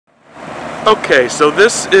Okay, so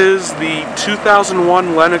this is the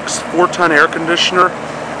 2001 Lennox 4-ton air conditioner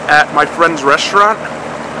at my friend's restaurant.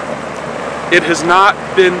 It has not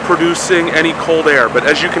been producing any cold air, but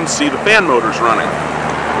as you can see, the fan motor's running.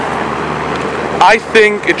 I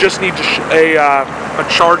think it just needs a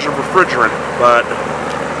charge of refrigerant, but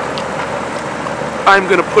I'm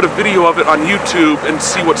going to put a video of it on YouTube and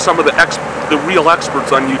see what some of the real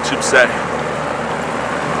experts on YouTube say.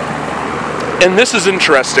 And this is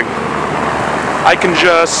interesting. I can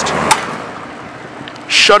just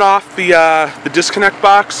shut off the disconnect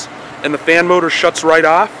box and the fan motor shuts right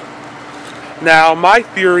off. Now my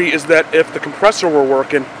theory is that if the compressor were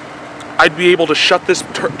working, I'd be able to shut this,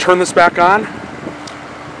 turn this back on,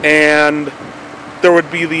 and there would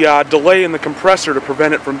be the delay in the compressor to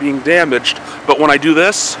prevent it from being damaged. But when I do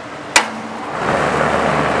this,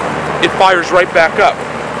 it fires right back up,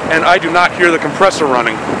 and I do not hear the compressor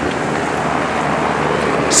running.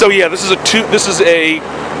 So yeah, this is a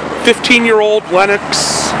 15-year-old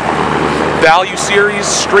Lennox Value Series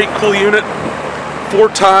straight cool unit,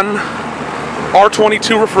 4-ton,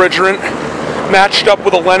 R22 refrigerant, matched up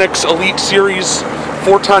with a Lennox Elite Series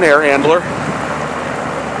 4-ton air handler.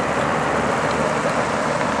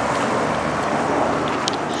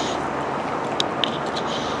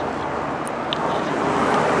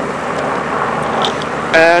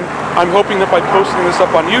 And I'm hoping that by posting this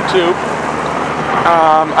up on YouTube,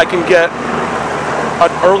 I can get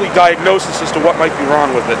an early diagnosis as to what might be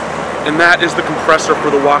wrong with it. And that is the compressor for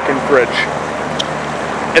the walk-in fridge.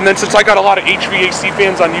 And then since I got a lot of HVAC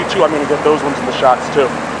fans on YouTube, I'm going to get those ones in the shots too.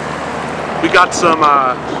 We got some,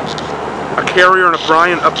 a Carrier and a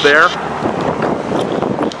Bryant up there.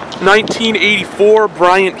 1984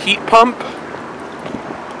 Bryant heat pump.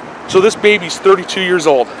 So this baby's 32 years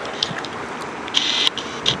old.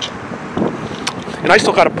 And I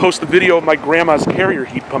still got to post the video of my grandma's Carrier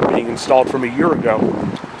heat pump being installed from a year ago.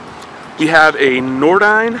 We have a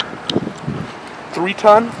Nordyne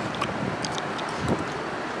 3-ton.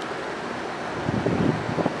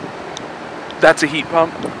 That's a heat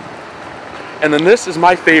pump. And then this is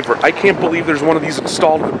my favorite. I can't believe there's one of these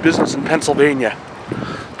installed in a business in Pennsylvania.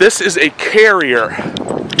 This is a Carrier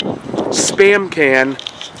Spam Can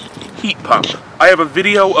heat pump. I have a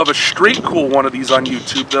video of a straight cool one of these on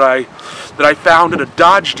YouTube that I found at a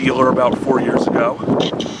Dodge dealer about 4 years ago.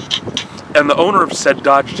 And the owner of said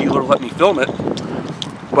Dodge dealer let me film it.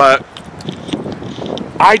 But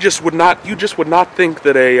you just would not think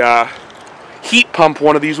that a heat pump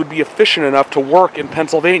one of these would be efficient enough to work in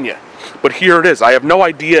Pennsylvania. But here it is. I have no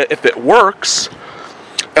idea if it works.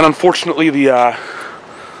 And unfortunately the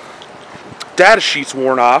data sheet's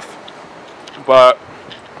worn off. But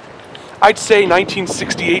I'd say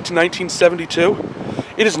 1968 to 1972.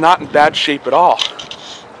 It is not in bad shape at all.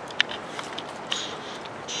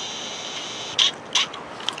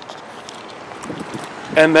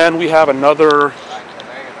 And then we have another,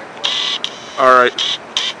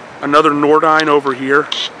 another Nordyne over here.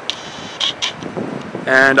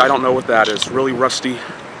 And I don't know what that is. Really rusty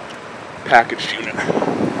packaged unit.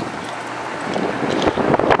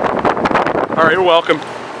 Alright, you're welcome.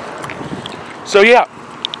 So yeah.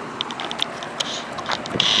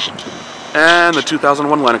 And the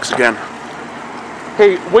 2001 Lennox again.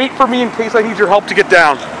 Hey, wait for me in case I need your help to get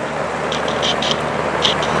down.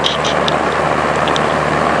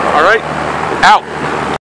 Alright, out.